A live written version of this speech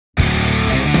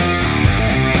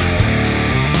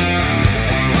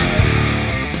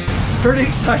Pretty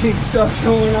exciting stuff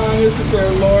going on, isn't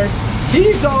there, Lawrence?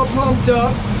 He's all pumped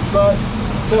up, but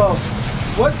tell us,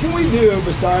 what can we do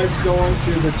besides going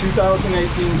to the 2018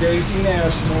 Daisy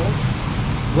Nationals?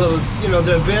 Well, you know,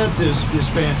 the event is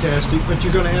fantastic, but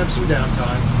you're going to have some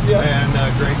downtime. Yeah. And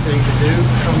a great thing to do,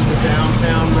 come to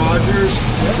downtown Rogers,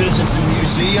 visit the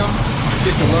museum,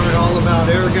 get to learn all about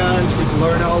air guns, get to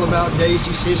learn all about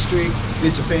Daisy's history.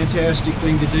 It's a fantastic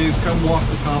thing to do. Come walk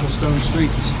the cobblestone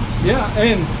streets. Yeah,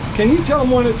 and can you tell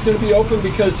them when it's going to be open?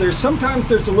 Because sometimes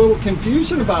there's a little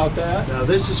confusion about that. Now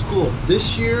this is cool.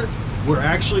 This year, we're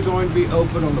actually going to be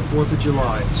open on the 4th of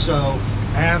July. So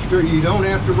you don't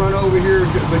have to run over here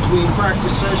between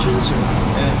practice sessions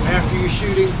and after you're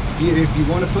shooting. If you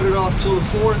want to put it off till the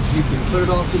 4th, you can put it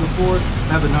off to the 4th.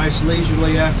 Have a nice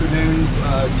leisurely afternoon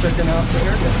checking out the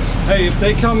air guns. Hey, if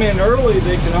they come in early,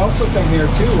 they can also come here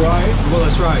too, right? Well,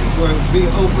 that's right. We'll be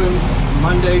open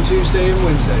Monday, Tuesday, and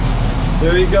Wednesday.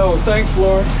 There you go. Thanks,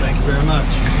 Lawrence. Thank you very much.